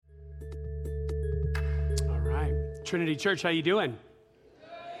Trinity Church, how you doing?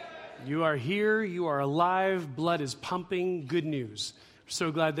 You are here, you are alive, blood is pumping, good news. We're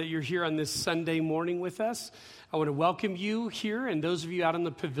so glad that you're here on this Sunday morning with us. I want to welcome you here and those of you out in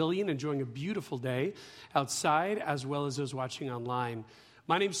the pavilion enjoying a beautiful day outside, as well as those watching online.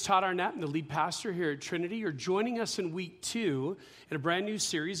 My name's Todd Arnett. I'm the lead pastor here at Trinity. You're joining us in week 2 in a brand new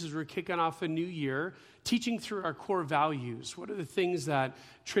series as we're kicking off a new year, teaching through our core values. What are the things that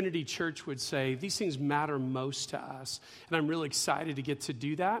Trinity Church would say, these things matter most to us? And I'm really excited to get to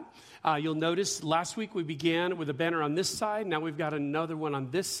do that. You'll notice last week we began with a banner on this side. Now we've got another one on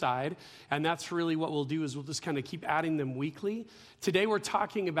this side. And that's really what we'll do is we'll just kind of keep adding them weekly. Today we're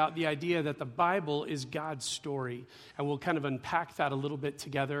talking about the idea that the Bible is God's story. And we'll kind of unpack that a little bit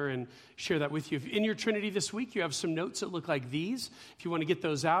together and share that with you. If in your Trinity this week, you have some notes that look like these. If you want to get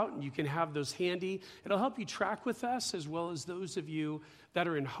those out, you can have those handy. It'll help you track with us, as well as those of you that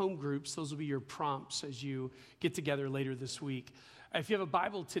are in home groups. Those will be your prompts as you get together later this week. If you have a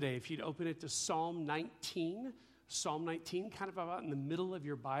Bible today, if you'd open it to Psalm 19, kind of about in the middle of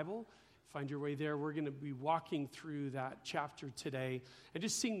your Bible, find your way there. We're going to be walking through that chapter today and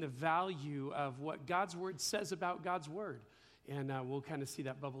just seeing the value of what God's Word says about God's Word. And we'll kind of see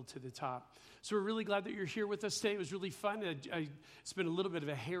that bubble to the top. So we're really glad that you're here with us today. It was really fun. It's been a little bit of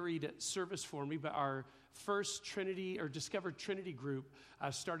a harried service for me, but our first Trinity or Discover Trinity group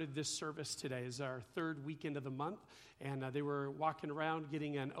started this service today. It's our third weekend of the month. And they were walking around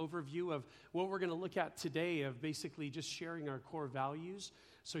getting an overview of what we're going to look at today, of basically just sharing our core values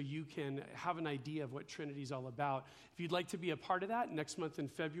so you can have an idea of what Trinity is all about. If you'd like to be a part of that, next month in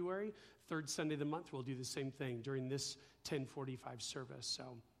February, third Sunday of the month, we'll do the same thing during this 10:45 service. So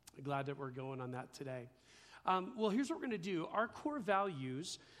I'm glad that we're going on that today. Well, here's what we're going to do. Our core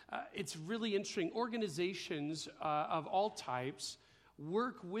values, it's really interesting. Organizations of all types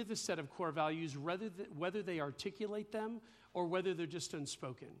work with a set of core values, whether they articulate them or whether they're just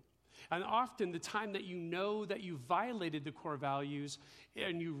unspoken. And often the time that you know that you violated the core values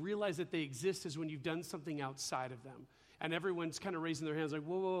and you realize that they exist is when you've done something outside of them. And everyone's kind of raising their hands like,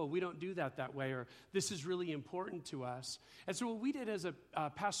 whoa, we don't do that way, or this is really important to us. And so what we did as a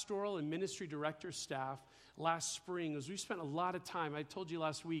pastoral and ministry director staff last spring was we spent a lot of time. I told you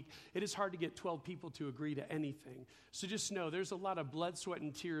last week, it is hard to get 12 people to agree to anything. So just know there's a lot of blood, sweat,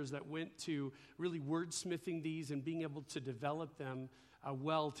 and tears that went to really wordsmithing these and being able to develop them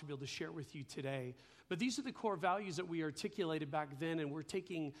well to be able to share with you today. But these are the core values that we articulated back then, and we're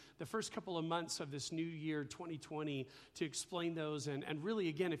taking the first couple of months of this new year, 2020, to explain those. And really,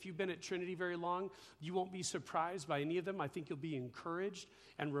 again, if you've been at Trinity very long, you won't be surprised by any of them. I think you'll be encouraged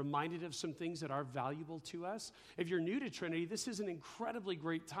and reminded of some things that are valuable to us. If you're new to Trinity, this is an incredibly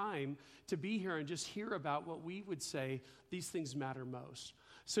great time to be here and just hear about what we would say these things matter most.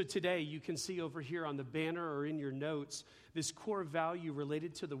 So today, you can see over here on the banner or in your notes, this core value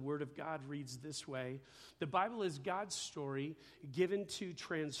related to the Word of God reads this way. The Bible is God's story given to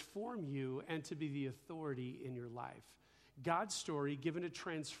transform you and to be the authority in your life. God's story given to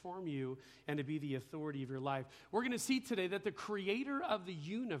transform you and to be the authority of your life. We're going to see today that the creator of the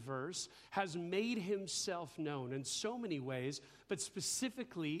universe has made himself known in so many ways, but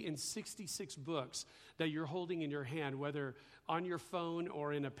specifically in 66 books that you're holding in your hand, whether on your phone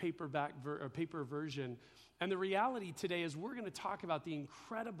or in a paper version. And the reality today is we're going to talk about the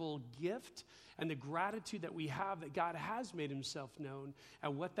incredible gift and the gratitude that we have that God has made himself known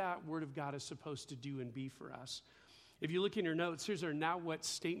and what that Word of God is supposed to do and be for us. If you look in your notes, here's our now what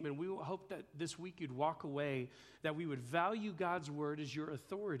statement. We hope that this week you'd walk away, that we would value God's Word as your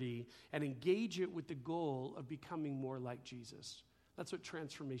authority and engage it with the goal of becoming more like Jesus. That's what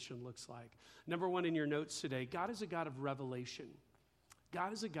transformation looks like. Number one in your notes today, God is a God of revelation.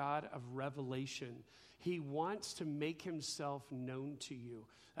 God is a God of revelation. He wants to make himself known to you.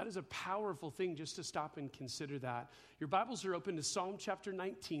 That is a powerful thing just to stop and consider that. Your Bibles are open to Psalm chapter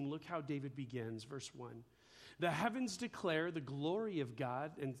 19. Look how David begins, verse 1. The heavens declare the glory of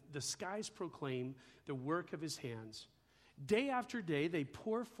God, and the skies proclaim the work of his hands. Day after day they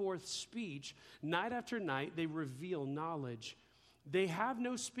pour forth speech. Night after night they reveal knowledge. They have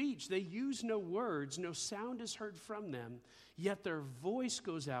no speech. They use no words. No sound is heard from them. Yet their voice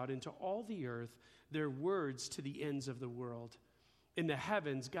goes out into all the earth, their words to the ends of the world. In the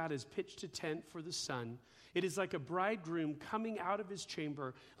heavens, God has pitched a tent for the sun. It is like a bridegroom coming out of his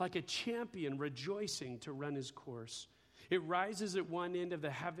chamber, like a champion rejoicing to run his course. It rises at one end of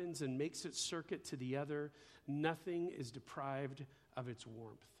the heavens and makes its circuit to the other. Nothing is deprived of its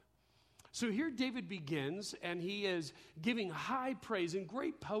warmth. So here David begins, and he is giving high praise and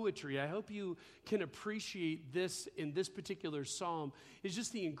great poetry. I hope you can appreciate this in this particular psalm, is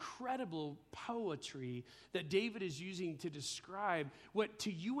just the incredible poetry that David is using to describe what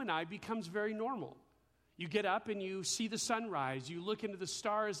to you and I becomes very normal. You get up and you see the sunrise, you look into the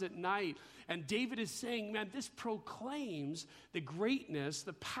stars at night, and David is saying, man, this proclaims the greatness,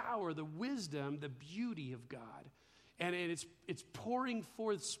 the power, the wisdom, the beauty of God. And it's pouring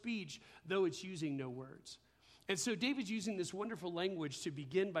forth speech, though it's using no words. And so David's using this wonderful language to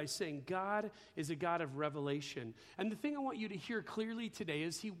begin by saying God is a God of revelation. And the thing I want you to hear clearly today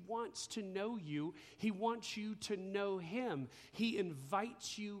is he wants to know you. He wants you to know him. He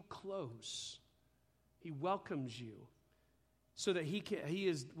invites you close. He welcomes you so that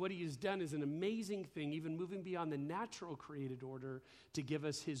what he has done is an amazing thing, even moving beyond the natural created order to give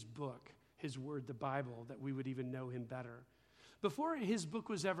us his book, his word, the Bible, that we would even know him better. Before his book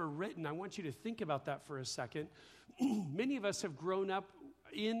was ever written, I want you to think about that for a second. Many of us have grown up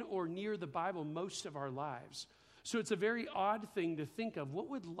in or near the Bible most of our lives. So it's a very odd thing to think of. What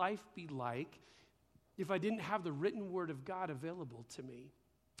would life be like if I didn't have the written word of God available to me?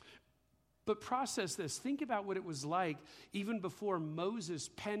 But process this. Think about what it was like even before Moses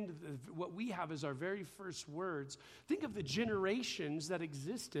penned what we have as our very first words. Think of the generations that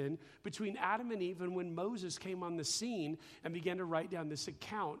existed between Adam and Eve and when Moses came on the scene and began to write down this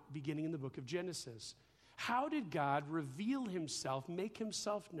account beginning in the book of Genesis. How did God reveal himself, make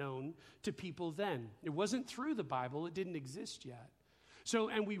himself known to people then? It wasn't through the Bible. It didn't exist yet. So,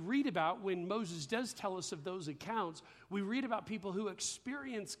 and we read about when Moses does tell us of those accounts, we read about people who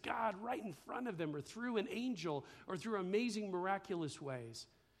experience God right in front of them or through an angel or through amazing, miraculous ways.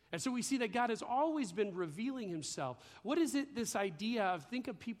 And so we see that God has always been revealing himself. What is it, this idea of, think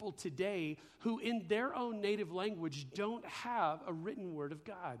of people today who in their own native language don't have a written word of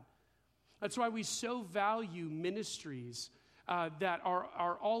God. That's why we so value ministries that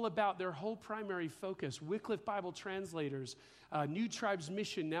are all about their whole primary focus. Wycliffe Bible Translators, New Tribes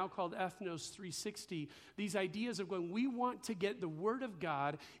Mission, now called Ethnos 360. These ideas of going, we want to get the Word of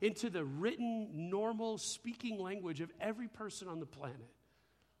God into the written, normal speaking language of every person on the planet.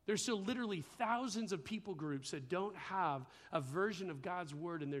 There's still literally thousands of people groups that don't have a version of God's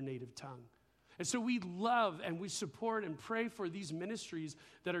Word in their native tongue. And so we love and we support and pray for these ministries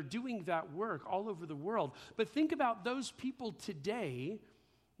that are doing that work all over the world. But think about those people today.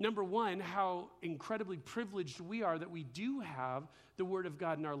 Number one, how incredibly privileged we are that we do have the Word of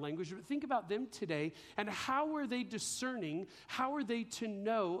God in our language. But think about them today and how are they discerning? How are they to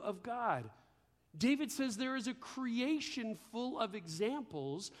know of God? David says there is a creation full of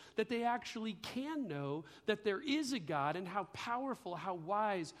examples that they actually can know that there is a God and how powerful, how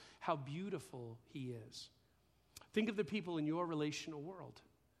wise, how beautiful he is. Think of the people in your relational world.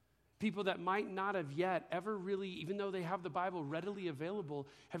 People that might not have yet ever really, even though they have the Bible readily available,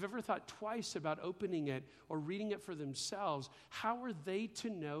 have ever thought twice about opening it or reading it for themselves. How are they to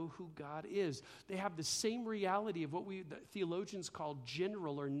know who God is? They have the same reality of what the theologians call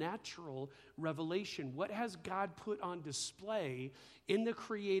general or natural revelation. What has God put on display in the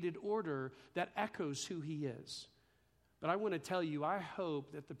created order that echoes who he is? But I want to tell you, I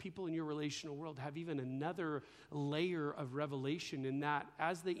hope that the people in your relational world have even another layer of revelation in that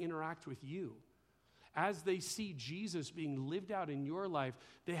as they interact with you, as they see Jesus being lived out in your life,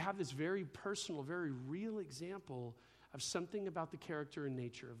 they have this very personal, very real example of something about the character and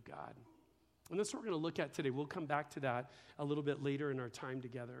nature of God. And that's what we're going to look at today. We'll come back to that a little bit later in our time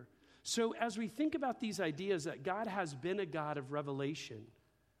together. So as we think about these ideas that God has been a God of revelation,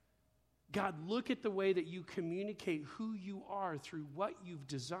 God, look at the way that you communicate who you are through what you've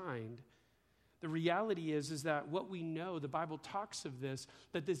designed. The reality is that what we know, the Bible talks of this,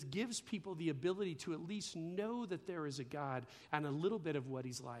 that this gives people the ability to at least know that there is a God and a little bit of what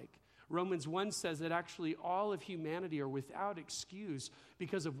he's like. Romans 1 says that actually all of humanity are without excuse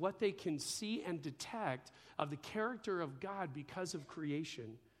because of what they can see and detect of the character of God because of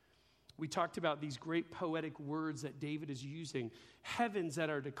creation. We talked about these great poetic words that David is using, heavens that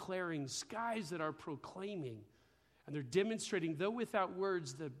are declaring, skies that are proclaiming. And they're demonstrating, though without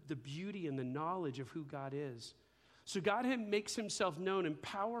words, the beauty and the knowledge of who God is. So God makes himself known in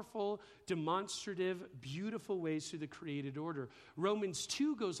powerful, demonstrative, beautiful ways through the created order. Romans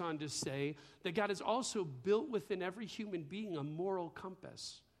 2 goes on to say that God has also built within every human being a moral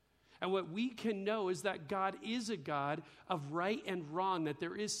compass. And what we can know is that God is a God of right and wrong, that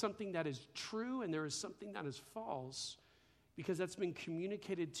there is something that is true and there is something that is false. Because that's been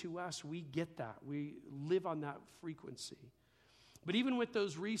communicated to us, we get that. We live on that frequency. But even with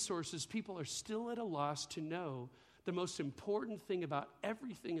those resources, people are still at a loss to know the most important thing about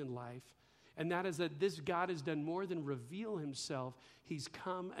everything in life, And that is that this God has done more than reveal himself. He's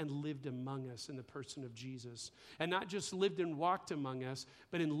come and lived among us in the person of Jesus. And not just lived and walked among us,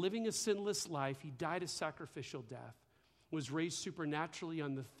 but in living a sinless life, he died a sacrificial death, was raised supernaturally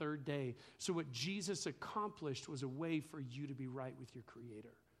on the third day. So what Jesus accomplished was a way for you to be right with your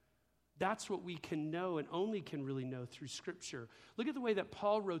Creator. That's what we can know and only can really know through Scripture. Look at the way that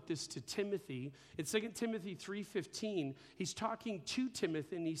Paul wrote this to Timothy. In 2 Timothy 3:15, he's talking to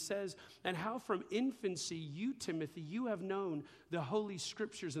Timothy and he says, and how from infancy you, Timothy, you have known the Holy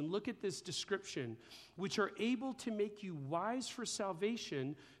Scriptures. And look at this description, which are able to make you wise for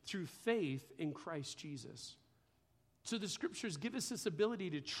salvation through faith in Christ Jesus. So the Scriptures give us this ability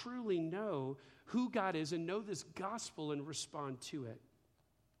to truly know who God is and know this gospel and respond to it.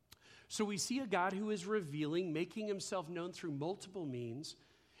 So we see a God who is revealing, making himself known through multiple means.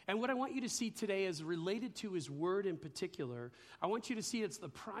 And what I want you to see today is related to his word in particular. I want you to see it's the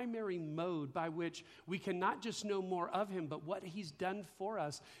primary mode by which we can not just know more of him, but what he's done for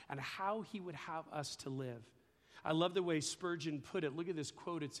us and how he would have us to live. I love the way Spurgeon put it. Look at this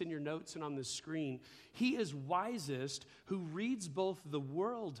quote. It's in your notes and on the screen. He is wisest who reads both the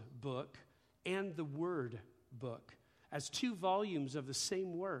world book and the word book as two volumes of the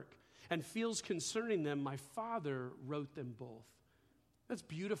same work, and feels concerning them, my Father wrote them both. That's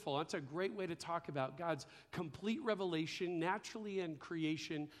beautiful. That's a great way to talk about God's complete revelation, naturally in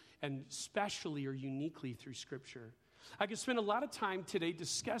creation, and specially or uniquely through Scripture. I could spend a lot of time today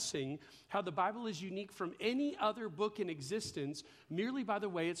discussing how the Bible is unique from any other book in existence merely by the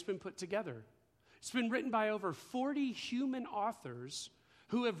way it's been put together. It's been written by over 40 human authors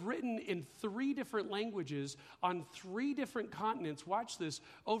who have written in 3 different languages on 3 different continents, watch this,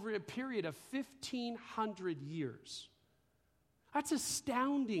 over a period of 1,500 years. That's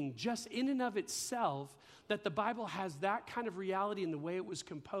astounding just in and of itself that the Bible has that kind of reality in the way it was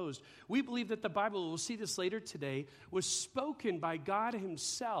composed. We believe that the Bible, we'll see this later today, was spoken by God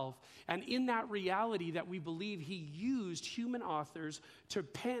himself, and in that reality that we believe he used human authors to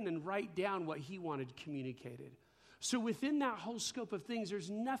pen and write down what he wanted communicated. So within that whole scope of things,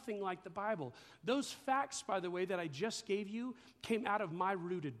 there's nothing like the Bible. Those facts, by the way, that I just gave you came out of my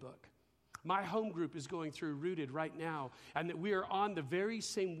Rooted book. My home group is going through Rooted right now, and that we are on the very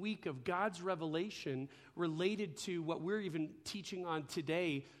same week of God's revelation related to what we're even teaching on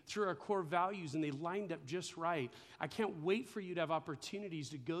today through our core values, and they lined up just right. I can't wait for you to have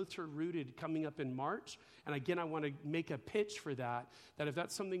opportunities to go through Rooted coming up in March, and again, I want to make a pitch for that if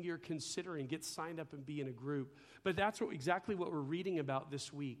that's something you're considering, get signed up and be in a group. But that's exactly what we're reading about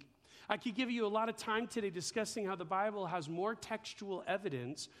this week. I could give you a lot of time today discussing how the Bible has more textual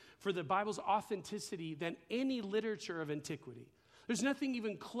evidence for the Bible's authenticity than any literature of antiquity. There's nothing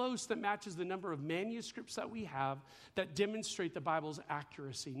even close that matches the number of manuscripts that we have that demonstrate the Bible's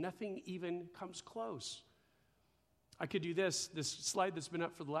accuracy. Nothing even comes close. I could do this slide that's been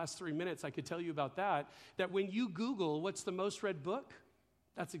up for the last 3 minutes, I could tell you about that when you Google what's the most read book,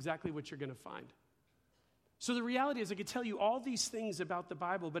 that's exactly what you're going to find. So the reality is I could tell you all these things about the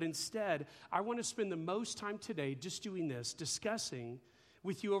Bible, but instead, I want to spend the most time today just doing this, discussing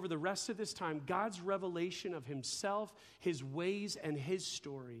with you over the rest of this time God's revelation of himself, his ways, and his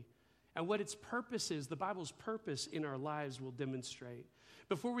story, and what its purpose is, the Bible's purpose in our lives will demonstrate.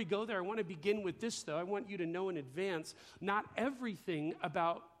 Before we go there, I want to begin with this, though. I want you to know in advance, not everything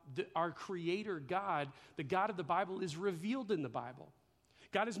about our Creator God, the God of the Bible, is revealed in the Bible.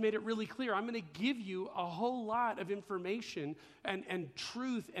 God has made it really clear. I'm going to give you a whole lot of information and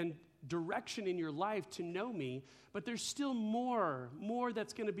truth and direction in your life to know me, but there's still more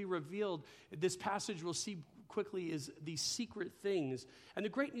that's going to be revealed. This passage we'll see quickly is these secret things. And the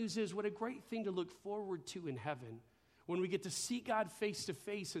great news is, what a great thing to look forward to in heaven, when we get to see God face to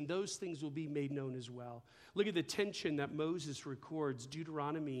face, and those things will be made known as well. Look at the tension that Moses records,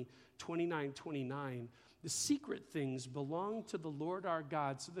 Deuteronomy 29:29. The secret things belong to the Lord our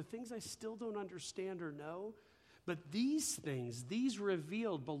God. So the things I still don't understand or know, but these things, these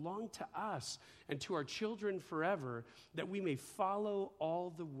revealed, belong to us and to our children forever, that we may follow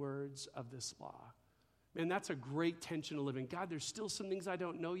all the words of this law. Man, that's a great tension to live in. God, there's still some things I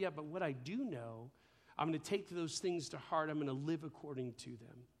don't know yet, but what I do know, I'm going to take those things to heart. I'm going to live according to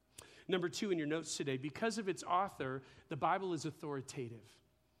them. Number 2 in your notes today, because of its author, the Bible is authoritative.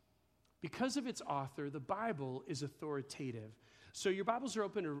 Because of its author, the Bible is authoritative. So your Bibles are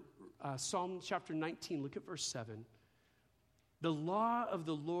open to Psalm chapter 19. Look at verse 7. The law of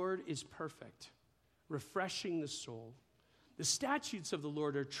the Lord is perfect, refreshing the soul. The statutes of the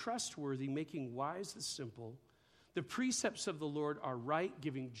Lord are trustworthy, making wise the simple. The precepts of the Lord are right,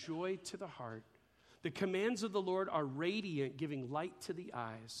 giving joy to the heart. The commands of the Lord are radiant, giving light to the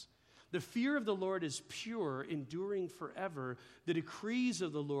eyes. The fear of the Lord is pure, enduring forever. The decrees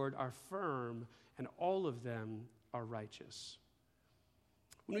of the Lord are firm, and all of them are righteous.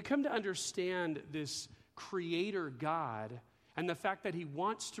 When we come to understand this Creator God and the fact that he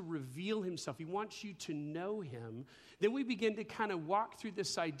wants to reveal himself, he wants you to know him, then we begin to kind of walk through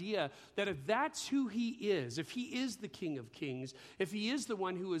this idea that if that's who he is, if he is the King of Kings, if he is the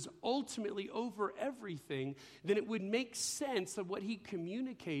one who is ultimately over everything, then it would make sense that what he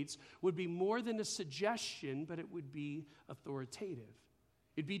communicates would be more than a suggestion, but it would be authoritative.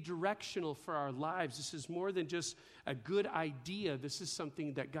 It'd be directional for our lives. This is more than just a good idea. This is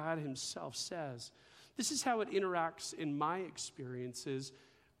something that God himself says. This is how it interacts in my experiences.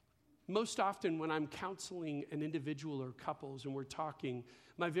 Most often when I'm counseling an individual or couples and we're talking,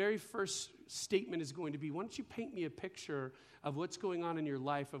 my very first statement is going to be, why don't you paint me a picture of what's going on in your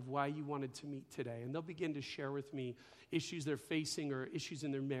life, of why you wanted to meet today? And they'll begin to share with me issues they're facing or issues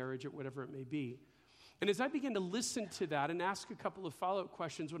in their marriage or whatever it may be. And as I begin to listen to that and ask a couple of follow-up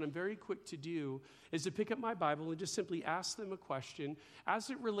questions, what I'm very quick to do is to pick up my Bible and just simply ask them a question.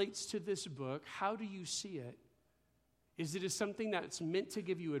 As it relates to this book, how do you see it? Is it as something that's meant to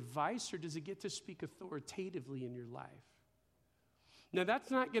give you advice, or does it get to speak authoritatively in your life? Now,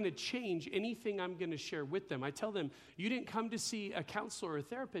 that's not going to change anything I'm going to share with them. I tell them, you didn't come to see a counselor or a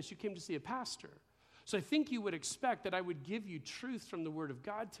therapist, you came to see a pastor. So I think you would expect that I would give you truth from the Word of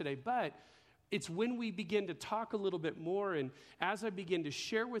God today, but it's when we begin to talk a little bit more, and as I begin to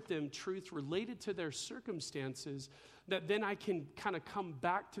share with them truth related to their circumstances, that then I can kind of come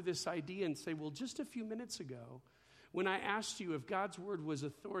back to this idea and say, well, just a few minutes ago, when I asked you if God's word was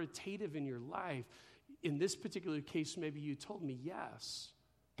authoritative in your life, in this particular case, maybe you told me yes.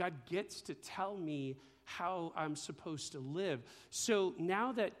 God gets to tell me how I'm supposed to live. So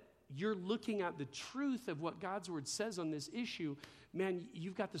now that you're looking at the truth of what God's word says on this issue, man,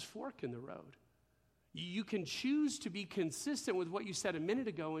 you've got this fork in the road. You can choose to be consistent with what you said a minute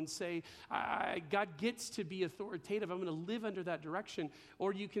ago and say, God gets to be authoritative. I'm going to live under that direction.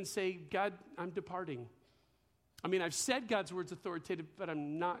 Or you can say, God, I'm departing. I mean, I've said God's word's authoritative, but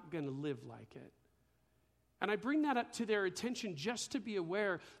I'm not going to live like it. And I bring that up to their attention just to be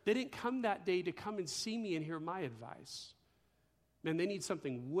aware they didn't come that day to come and see me and hear my advice. Man, they need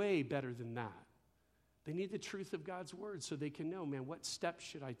something way better than that. They need the truth of God's word so they can know, man, what steps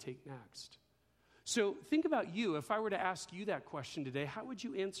should I take next? So think about you. If I were to ask you that question today, how would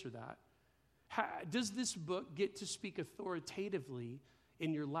you answer that? Does this book get to speak authoritatively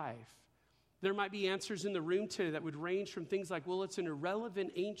in your life? There might be answers in the room today that would range from things like, well, it's an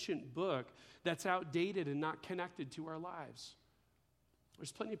irrelevant ancient book that's outdated and not connected to our lives.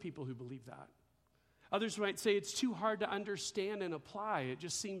 There's plenty of people who believe that. Others might say it's too hard to understand and apply. It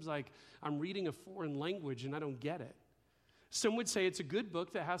just seems like I'm reading a foreign language and I don't get it. Some would say it's a good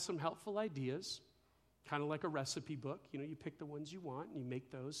book that has some helpful ideas, kind of like a recipe book. You know, you pick the ones you want and you make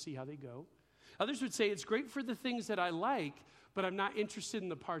those, see how they go. Others would say it's great for the things that I like, but I'm not interested in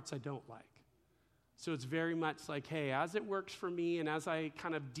the parts I don't like. So it's very much like, hey, as it works for me and as I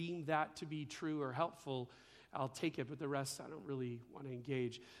kind of deem that to be true or helpful, I'll take it, but the rest I don't really want to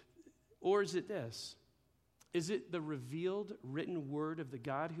engage. Or is it this? Is it the revealed, written word of the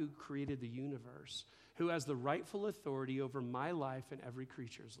God who created the universe, who has the rightful authority over my life and every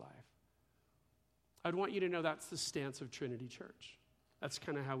creature's life? I'd want you to know that's the stance of Trinity Church. That's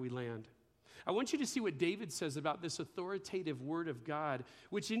kind of how we land. I want you to see what David says about this authoritative word of God,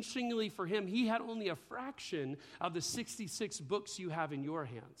 which interestingly for him, he had only a fraction of the 66 books you have in your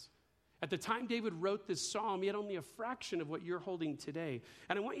hands. At the time David wrote this psalm, he had only a fraction of what you're holding today.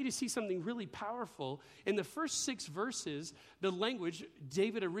 And I want you to see something really powerful. In the first 6 verses, the language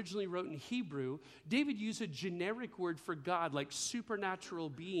David originally wrote in Hebrew, David used a generic word for God, like supernatural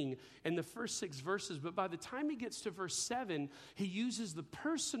being, in the first 6 verses. But by the time he gets to verse 7, he uses the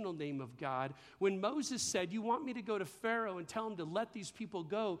personal name of God. When Moses said, you want me to go to Pharaoh and tell him to let these people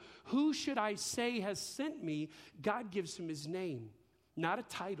go, who should I say has sent me? God gives him his name, not a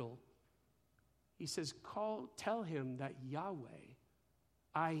title. He says, tell him that Yahweh,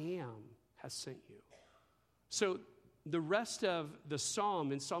 I am, has sent you. So the rest of the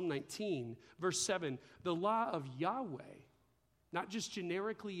psalm in Psalm 19, verse 7, the law of Yahweh, not just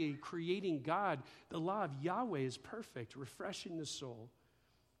generically a creating God, the law of Yahweh is perfect, refreshing the soul.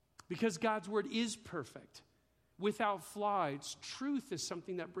 Because God's word is perfect, without flaw. Its truth is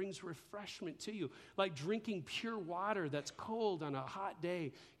something that brings refreshment to you. Like drinking pure water that's cold on a hot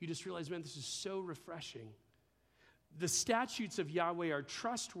day. You just realize, man, this is so refreshing. The statutes of Yahweh are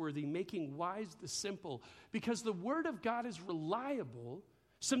trustworthy, making wise the simple. Because the word of God is reliable,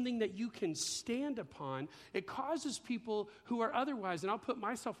 something that you can stand upon. It causes people who are otherwise, and I'll put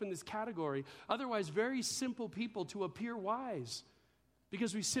myself in this category, otherwise very simple people to appear wise.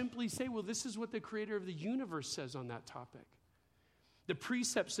 Because we simply say, well, this is what the creator of the universe says on that topic. The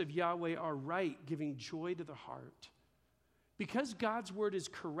precepts of Yahweh are right, giving joy to the heart. Because God's word is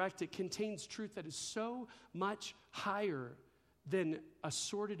correct, it contains truth that is so much higher than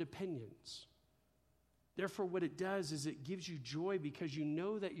assorted opinions. Therefore, what it does is it gives you joy because you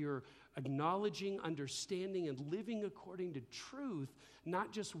know that you're acknowledging, understanding, and living according to truth,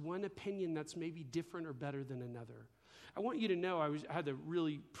 not just one opinion that's maybe different or better than another. I want you to know I had the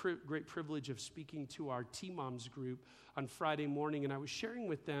really great privilege of speaking to our T-Moms group on Friday morning, and I was sharing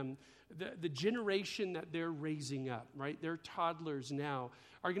with them the generation that they're raising up, right? They're toddlers now,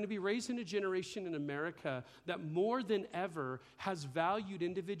 are going to be raising a generation in America that more than ever has valued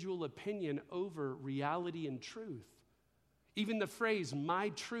individual opinion over reality and truth. Even the phrase, my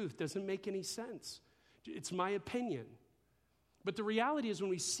truth, doesn't make any sense. It's my opinion. But the reality is when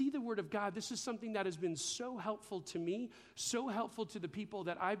we see the Word of God, this is something that has been so helpful to me, so helpful to the people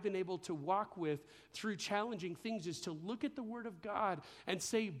that I've been able to walk with through challenging things, is to look at the Word of God and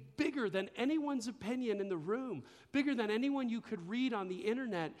say, bigger than anyone's opinion in the room, bigger than anyone you could read on the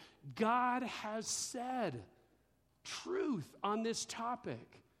internet, God has said truth on this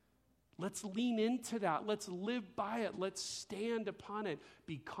topic. Let's lean into that. Let's live by it. Let's stand upon it.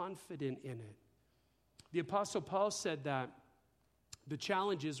 Be confident in it. The Apostle Paul said that the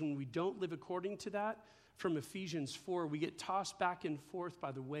challenge is when we don't live according to that, from Ephesians 4, we get tossed back and forth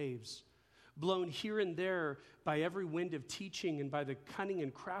by the waves, blown here and there by every wind of teaching and by the cunning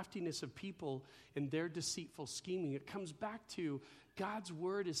and craftiness of people and their deceitful scheming. It comes back to God's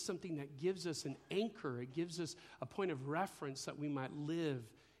word is something that gives us an anchor. It gives us a point of reference that we might live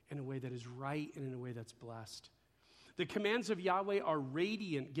in a way that is right and in a way that's blessed. The commands of Yahweh are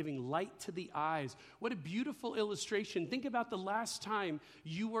radiant, giving light to the eyes. What a beautiful illustration. Think about the last time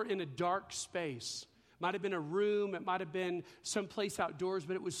you were in a dark space. Might have been a room, it might have been someplace outdoors,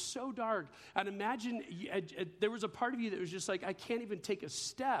 but it was so dark. And imagine there was a part of you that was just like, I can't even take a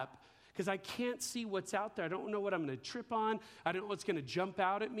step because I can't see what's out there. I don't know what I'm going to trip on. I don't know what's going to jump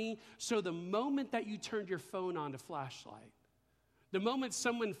out at me. So the moment that you turned your phone on to flashlight, the moment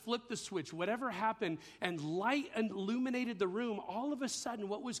someone flipped the switch, whatever happened, and light illuminated the room, all of a sudden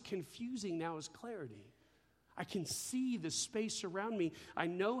what was confusing now is clarity. I can see the space around me. I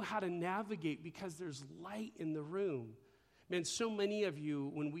know how to navigate because there's light in the room. Man, so many of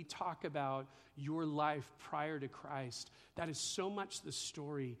you, when we talk about your life prior to Christ, that is so much the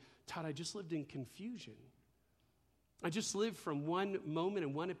story. Todd, I just lived in confusion. I just lived from one moment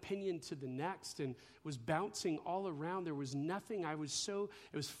and one opinion to the next and was bouncing all around. There was nothing. It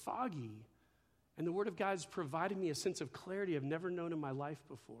was foggy. And the Word of God has provided me a sense of clarity I've never known in my life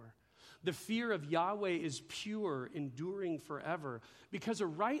before. The fear of Yahweh is pure, enduring forever, because a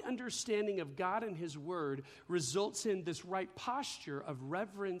right understanding of God and His Word results in this right posture of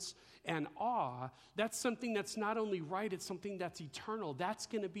reverence and awe. That's something that's not only right, it's something that's eternal. That's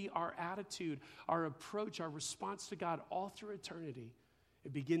going to be our attitude, our approach, our response to God all through eternity.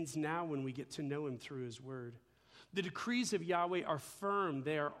 It begins now when we get to know Him through His Word. The decrees of Yahweh are firm,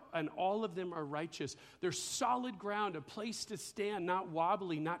 and all of them are righteous. They're solid ground, a place to stand, not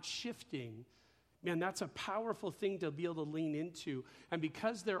wobbly, not shifting. Man, that's a powerful thing to be able to lean into. And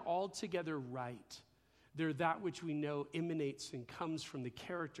because they're altogether right, they're that which we know emanates and comes from the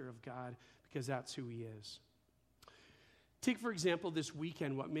character of God, because that's who He is. Take, for example, this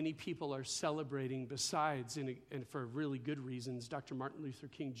weekend, what many people are celebrating besides, and for really good reasons, Dr. Martin Luther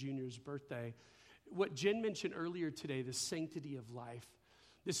King Jr.'s birthday. What Jen mentioned earlier today, the sanctity of life.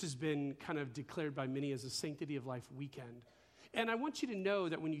 This has been kind of declared by many as a sanctity of life weekend. And I want you to know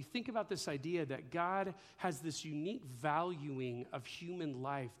that when you think about this idea that God has this unique valuing of human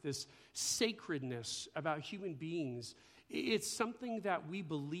life, this sacredness about human beings, it's something that we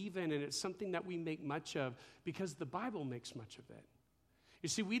believe in and it's something that we make much of because the Bible makes much of it. You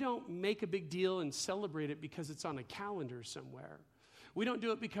see, we don't make a big deal and celebrate it because it's on a calendar somewhere. We don't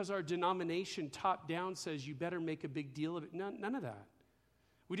do it because our denomination top down says you better make a big deal of it. None of that.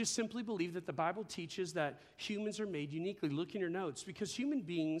 We just simply believe that the Bible teaches that humans are made uniquely. Look in your notes. Because human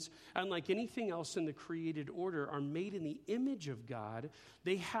beings, unlike anything else in the created order, are made in the image of God.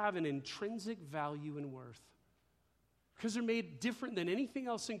 They have an intrinsic value and worth. Because they're made different than anything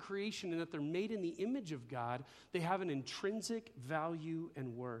else in creation, and that they're made in the image of God, they have an intrinsic value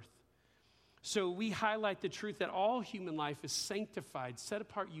and worth. So we highlight the truth that all human life is sanctified, set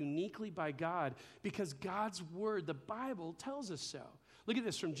apart uniquely by God, because God's word, the Bible, tells us so. Look at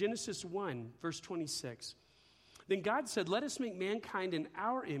this from Genesis 1, verse 26. Then God said, let us make mankind in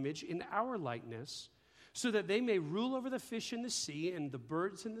our image, in our likeness, so that they may rule over the fish in the sea and the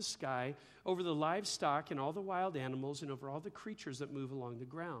birds in the sky, over the livestock and all the wild animals, and over all the creatures that move along the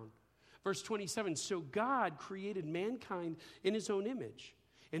ground. Verse 27, so God created mankind in his own image.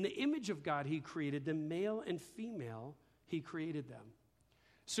 In the image of God, he created them, male and female, he created them.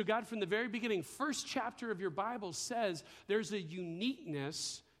 So God, from the very beginning, first chapter of your Bible says there's a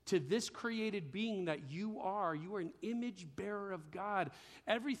uniqueness to this created being that you are. You are an image bearer of God.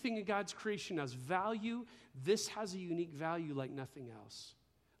 Everything in God's creation has value. This has a unique value like nothing else.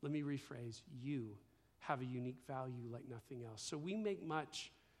 Let me rephrase. You have a unique value like nothing else. So we make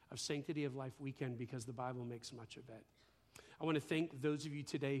much of Sanctity of Life Weekend because the Bible makes much of it. I want to thank those of you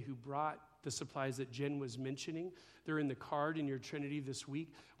today who brought the supplies that Jen was mentioning. They're in the card in your Trinity this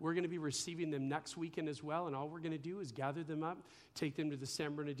week. We're going to be receiving them next weekend as well, and all we're going to do is gather them up, take them to the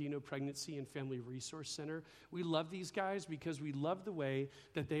San Bernardino Pregnancy and Family Resource Center. We love these guys because we love the way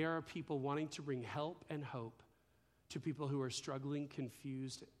that they are people wanting to bring help and hope to people who are struggling,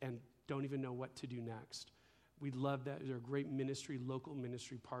 confused, and don't even know what to do next. We love that. They're a great ministry, local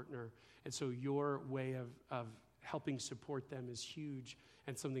ministry partner, and so your way of helping support them is huge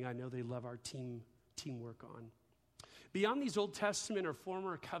and something I know they love our teamwork on. Beyond these Old Testament or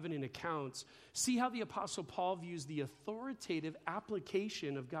former covenant accounts, see how the Apostle Paul views the authoritative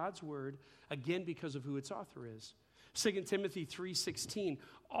application of God's word, again, because of who its author is. 2 Timothy 3:16,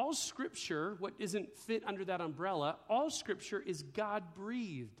 all scripture, what isn't fit under that umbrella, all scripture is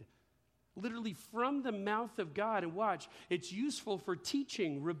God-breathed. Literally from the mouth of God. And watch, it's useful for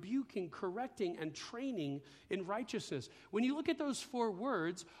teaching, rebuking, correcting, and training in righteousness. When you look at those four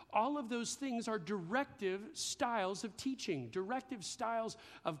words, all of those things are directive styles of teaching, directive styles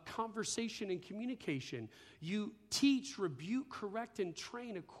of conversation and communication. You teach, rebuke, correct, and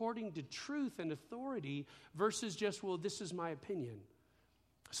train according to truth and authority versus just, well, this is my opinion.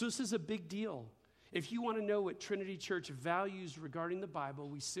 So this is a big deal. If you want to know what Trinity Church values regarding the Bible,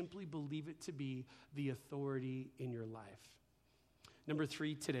 we simply believe it to be the authority in your life. Number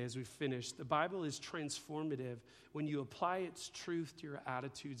 3 today, as we finish, the Bible is transformative when you apply its truth to your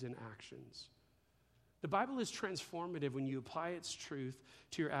attitudes and actions. The Bible is transformative when you apply its truth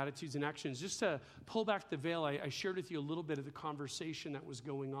to your attitudes and actions. Just to pull back the veil, I shared with you a little bit of the conversation that was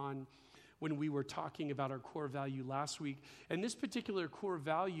going on when we were talking about our core value last week. And this particular core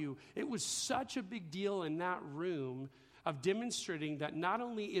value, it was such a big deal in that room of demonstrating that not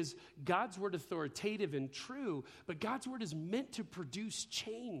only is God's word authoritative and true, but God's word is meant to produce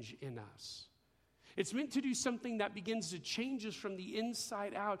change in us. It's meant to do something that begins to change us from the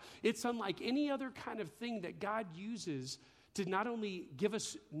inside out. It's unlike any other kind of thing that God uses to not only give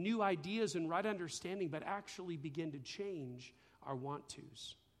us new ideas and right understanding, but actually begin to change our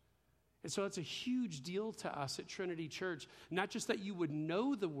want-tos. And so it's a huge deal to us at Trinity Church, not just that you would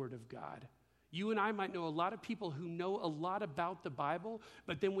know the Word of God. You and I might know a lot of people who know a lot about the Bible,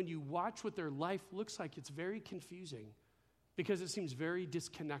 but then when you watch what their life looks like, it's very confusing because it seems very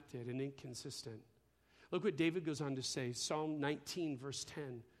disconnected and inconsistent. Look what David goes on to say, Psalm 19, verse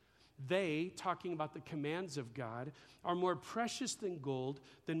 10. They, talking about the commands of God, are more precious than gold,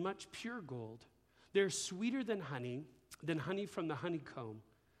 than much pure gold. They're sweeter than honey from the honeycomb.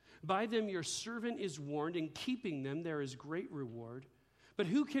 By them your servant is warned, in keeping them there is great reward. But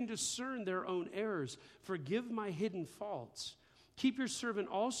who can discern their own errors? Forgive my hidden faults. Keep your servant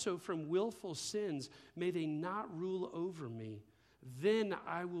also from willful sins. May they not rule over me. Then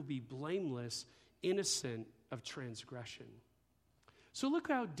I will be blameless, innocent of transgression. So look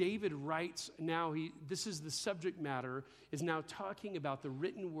how David writes now. This is the subject matter, is now talking about the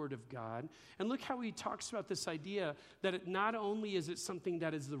written word of God. And look how he talks about this idea that it not only is it something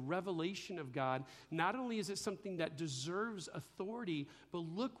that is the revelation of God, not only is it something that deserves authority, but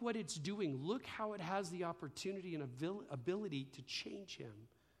look what it's doing. Look how it has the opportunity and ability to change him.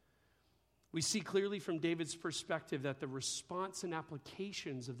 We see clearly from David's perspective that the response and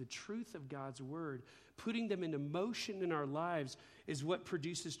applications of the truth of God's word, putting them into motion in our lives, is what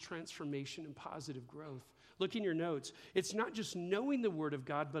produces transformation and positive growth. Look in your notes. It's not just knowing the word of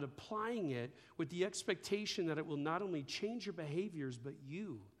God, but applying it with the expectation that it will not only change your behaviors, but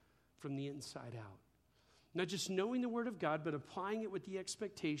you from the inside out. Not just knowing the word of God, but applying it with the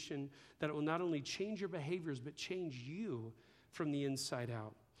expectation that it will not only change your behaviors, but change you from the inside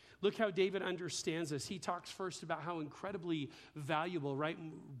out. Look how David understands this. He talks first about how incredibly valuable, right?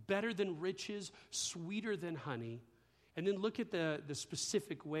 Better than riches, sweeter than honey. And then look at the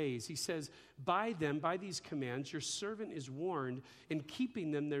specific ways. He says, by these commands, your servant is warned. In keeping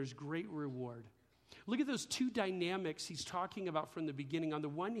them, there's great reward. Look at those two dynamics he's talking about from the beginning. On the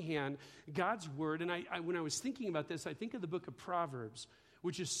one hand, God's word, and when I was thinking about this, I think of the book of Proverbs,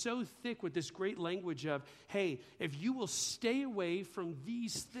 which is so thick with this great language of, hey, if you will stay away from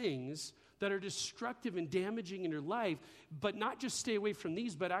these things that are destructive and damaging in your life, but not just stay away from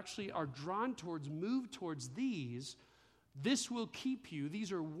these, but actually are drawn towards, move towards these, this will keep you.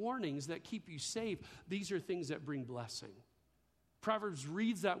 These are warnings that keep you safe. These are things that bring blessing. Proverbs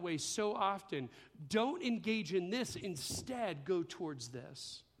reads that way so often. Don't engage in this. Instead, go towards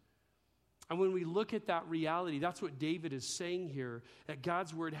this. And when we look at that reality, that's what David is saying here, that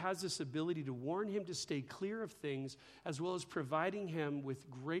God's word has this ability to warn him to stay clear of things, as well as providing him with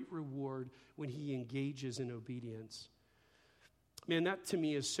great reward when he engages in obedience. Man, that to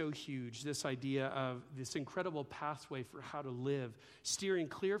me is so huge, this idea of this incredible pathway for how to live, steering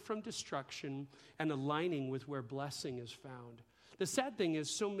clear from destruction and aligning with where blessing is found. The sad thing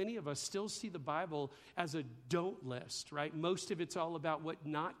is so many of us still see the Bible as a don't list, right? Most of it's all about what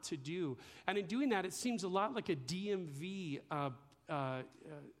not to do. And in doing that, it seems a lot like a DMV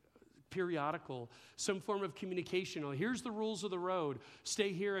periodical, some form of communication. Oh, here's the rules of the road.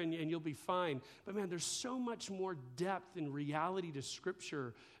 Stay here and you'll be fine. But man, there's so much more depth and reality to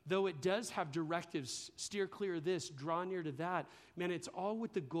Scripture. Though it does have directives, steer clear of this, draw near to that. Man, it's all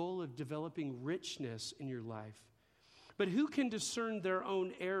with the goal of developing richness in your life. But who can discern their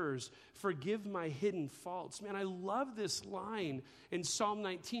own errors? Forgive my hidden faults. Man, I love this line in Psalm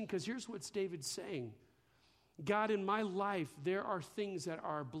 19 because here's what David's saying. God, in my life, there are things that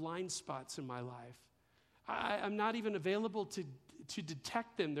are blind spots in my life. I'm not even available to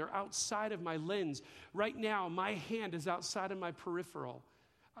detect them. They're outside of my lens. Right now, my hand is outside of my peripheral.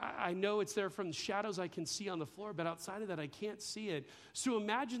 I know it's there from the shadows I can see on the floor, but outside of that, I can't see it. So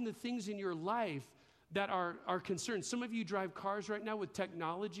imagine the things in your life that are concerned. Some of you drive cars right now with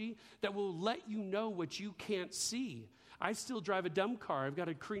technology that will let you know what you can't see. I still drive a dumb car. I've got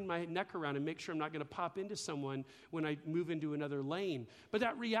to crane my neck around and make sure I'm not going to pop into someone when I move into another lane. But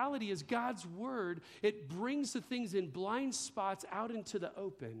that reality is God's word. It brings the things in blind spots out into the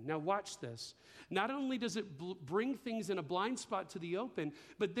open. Now watch this. Not only does it bring things in a blind spot to the open,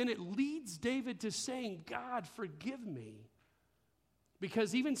 but then it leads David to saying, God, forgive me.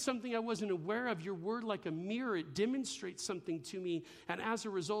 Because even something I wasn't aware of, your word like a mirror, it demonstrates something to me. And as a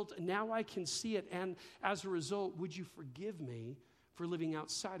result, now I can see it. And as a result, would you forgive me for living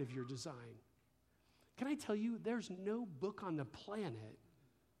outside of your design? Can I tell you, there's no book on the planet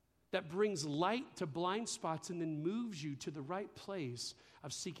that brings light to blind spots and then moves you to the right place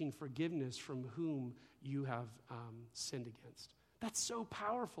of seeking forgiveness from whom you have sinned against. That's so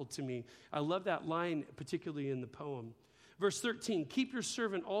powerful to me. I love that line, particularly in the poem. Verse 13, keep your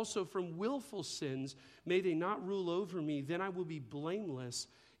servant also from willful sins. May they not rule over me. Then I will be blameless,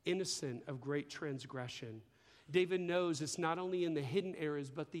 innocent of great transgression. David knows it's not only in the hidden areas,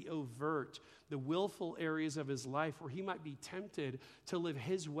 but the overt, the willful areas of his life where he might be tempted to live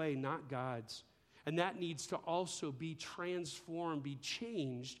his way, not God's. And that needs to also be transformed, be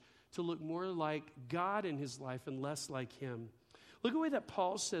changed to look more like God in his life and less like him. Look at the way that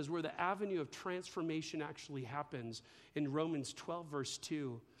Paul says where the avenue of transformation actually happens in Romans 12, verse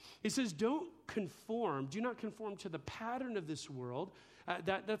 2. He says, do not conform to the pattern of this world.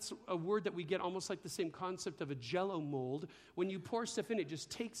 That's a word that we get almost like the same concept of a Jell-O mold. When you pour stuff in, it just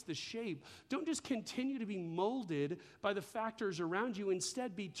takes the shape. Don't just continue to be molded by the factors around you.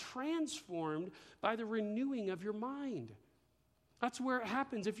 Instead, be transformed by the renewing of your mind. That's where it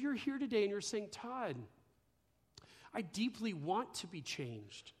happens. If you're here today and you're saying, Todd, I deeply want to be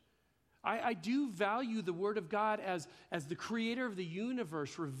changed. I do value the Word of God as the creator of the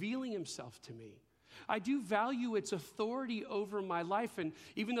universe revealing himself to me. I do value its authority over my life. And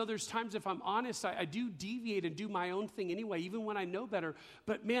even though there's times, if I'm honest, I do deviate and do my own thing anyway, even when I know better.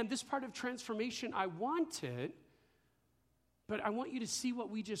 But man, this part of transformation, I want it. But I want you to see what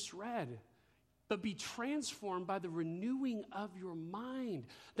we just read. But be transformed by the renewing of your mind.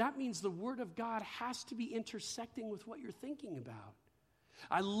 That means the Word of God has to be intersecting with what you're thinking about.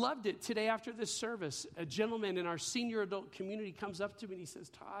 I loved it today after this service. A gentleman in our senior adult community comes up to me and he says,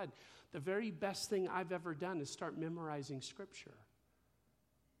 Todd, the very best thing I've ever done is start memorizing Scripture.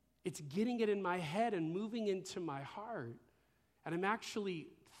 It's getting it in my head and moving into my heart. And I'm actually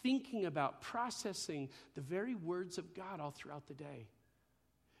thinking about processing the very words of God all throughout the day.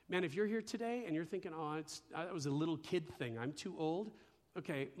 Man, if you're here today and you're thinking, that was a little kid thing, I'm too old.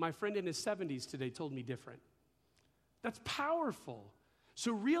 Okay, my friend in his 70s today told me different. That's powerful.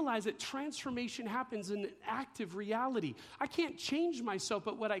 So realize that transformation happens in an active reality. I can't change myself,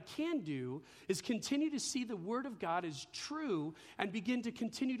 but what I can do is continue to see the Word of God as true and begin to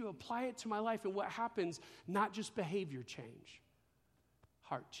continue to apply it to my life. And what happens, not just behavior change,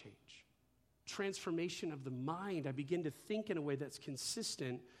 heart change. Transformation of the mind. I begin to think in a way that's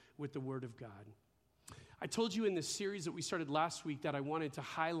consistent with the Word of God. I told you in this series that we started last week that I wanted to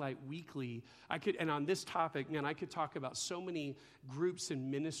highlight weekly. And on this topic, man, I could talk about so many groups and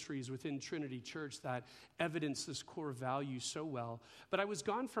ministries within Trinity Church that evidence this core value so well. But I was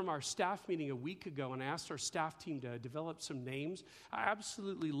gone from our staff meeting a week ago, and I asked our staff team to develop some names I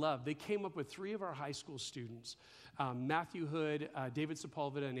absolutely love. They came up with 3 of our high school students, Matthew Hood, David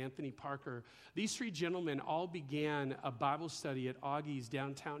Sepulveda, and Anthony Parker. These 3 gentlemen all began a Bible study at Augie's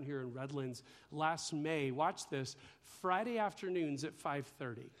downtown here in Redlands last May. Watch this, Friday afternoons at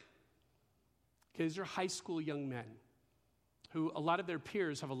 5:30. Okay, these are high school young men who a lot of their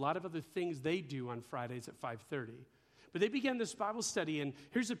peers have a lot of other things they do on Fridays at 5:30. But they began this Bible study, and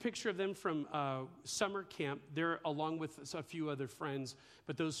here's a picture of them from summer camp. They're along with a few other friends,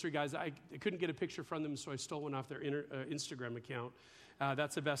 but those 3 guys, I couldn't get a picture from them, so I stole one off their Instagram account.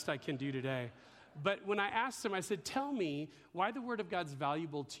 That's the best I can do today. But when I asked them, I said, tell me why the Word of God's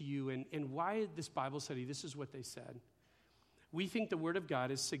valuable to you and why this Bible study. This is what they said. We think the Word of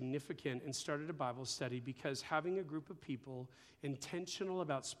God is significant and started a Bible study because having a group of people intentional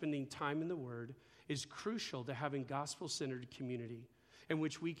about spending time in the Word is crucial to having gospel-centered community in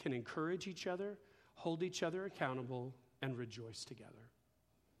which we can encourage each other, hold each other accountable, and rejoice together.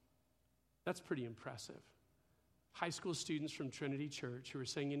 That's pretty impressive. High school students from Trinity Church who are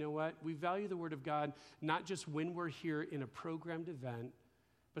saying, you know what, we value the Word of God not just when we're here in a programmed event,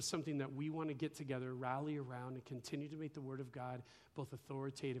 but something that we want to get together, rally around, and continue to make the Word of God both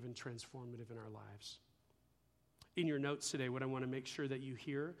authoritative and transformative in our lives. In your notes today, what I want to make sure that you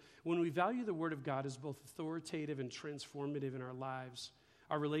hear, when we value the Word of God as both authoritative and transformative in our lives,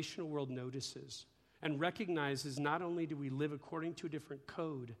 our relational world notices and recognizes not only do we live according to a different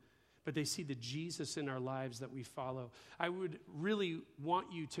code, but they see the Jesus in our lives that we follow. I would really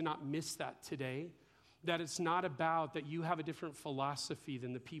want you to not miss that today, that it's not about that you have a different philosophy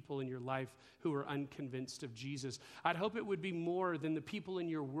than the people in your life who are unconvinced of Jesus. I'd hope it would be more than the people in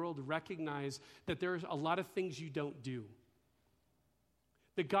your world recognize that there's a lot of things you don't do.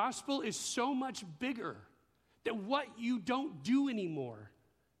 The gospel is so much bigger than what you don't do anymore.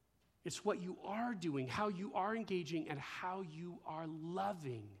 It's what you are doing, how you are engaging, and how you are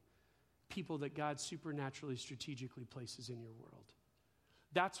loving people that God supernaturally, strategically places in your world.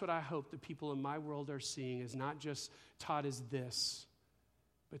 That's what I hope the people in my world are seeing, is not just Todd is this,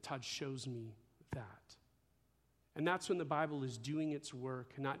 but Todd shows me that. And that's when the Bible is doing its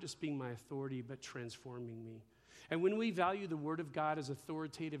work, not just being my authority, but transforming me. And when we value the Word of God as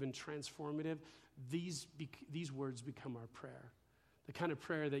authoritative and transformative, these words become our prayer. The kind of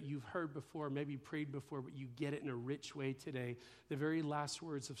prayer that you've heard before, maybe prayed before, but you get it in a rich way today. The very last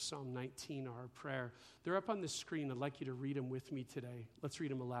words of Psalm 19 are our prayer. They're up on the screen. I'd like you to read them with me today. Let's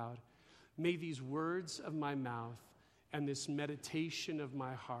read them aloud. May these words of my mouth and this meditation of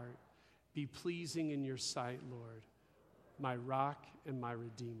my heart be pleasing in your sight, Lord, my rock and my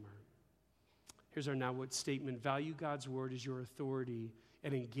redeemer. Here's our now what statement. Value God's word as your authority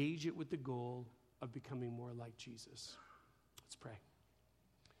and engage it with the goal of becoming more like Jesus. Let's pray.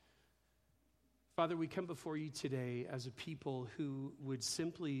 Father, we come before you today as a people who would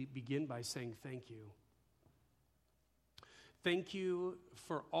simply begin by saying thank you. Thank you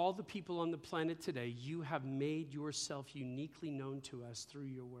for all the people on the planet today. You have made yourself uniquely known to us through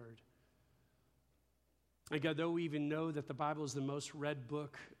your word. And God, though we even know that the Bible is the most read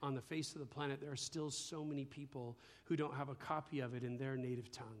book on the face of the planet, there are still so many people who don't have a copy of it in their native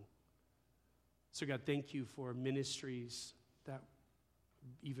tongue. So God, thank you for ministries that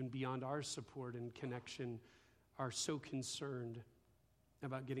even beyond our support and connection, are so concerned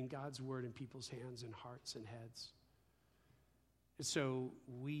about getting God's word in people's hands and hearts and heads. And so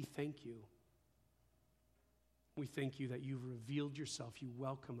we thank you. We thank you that you've revealed yourself. You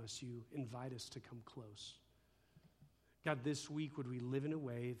welcome us. You invite us to come close. God, this week, would we live in a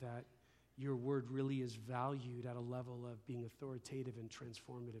way that your word really is valued at a level of being authoritative and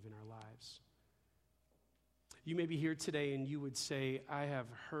transformative in our lives? You may be here today and you would say, I have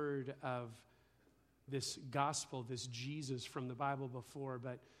heard of this gospel, this Jesus from the Bible before,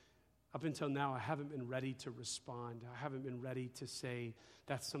 but up until now, I haven't been ready to respond. I haven't been ready to say,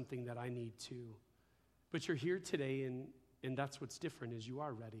 that's something that I need to. But you're here today, and that's what's different, is you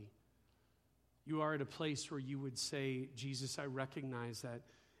are ready. You are at a place where you would say, Jesus, I recognize that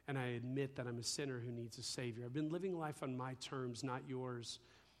and I admit that I'm a sinner who needs a Savior. I've been living life on my terms, not yours.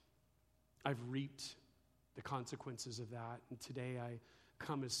 I've reaped the consequences of that, and today I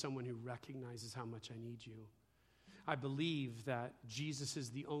come as someone who recognizes how much I need you. I believe that Jesus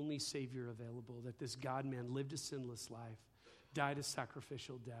is the only Savior available, that this God-man lived a sinless life, died a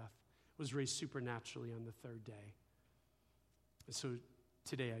sacrificial death, was raised supernaturally on the third day. And so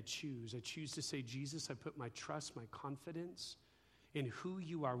today I choose to say, Jesus, I put my trust, my confidence in who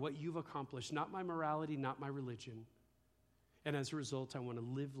you are, what you've accomplished, not my morality, not my religion. And as a result, I want to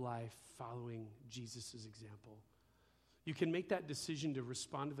live life following Jesus' example. You can make that decision to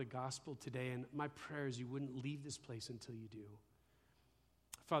respond to the gospel today, and my prayer is you wouldn't leave this place until you do.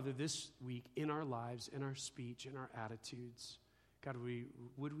 Father, this week, in our lives, in our speech, in our attitudes, God,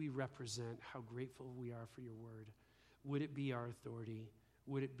 would we represent how grateful we are for your word? Would it be our authority?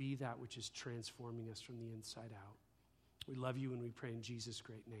 Would it be that which is transforming us from the inside out? We love you and we pray in Jesus'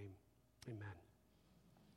 great name. Amen.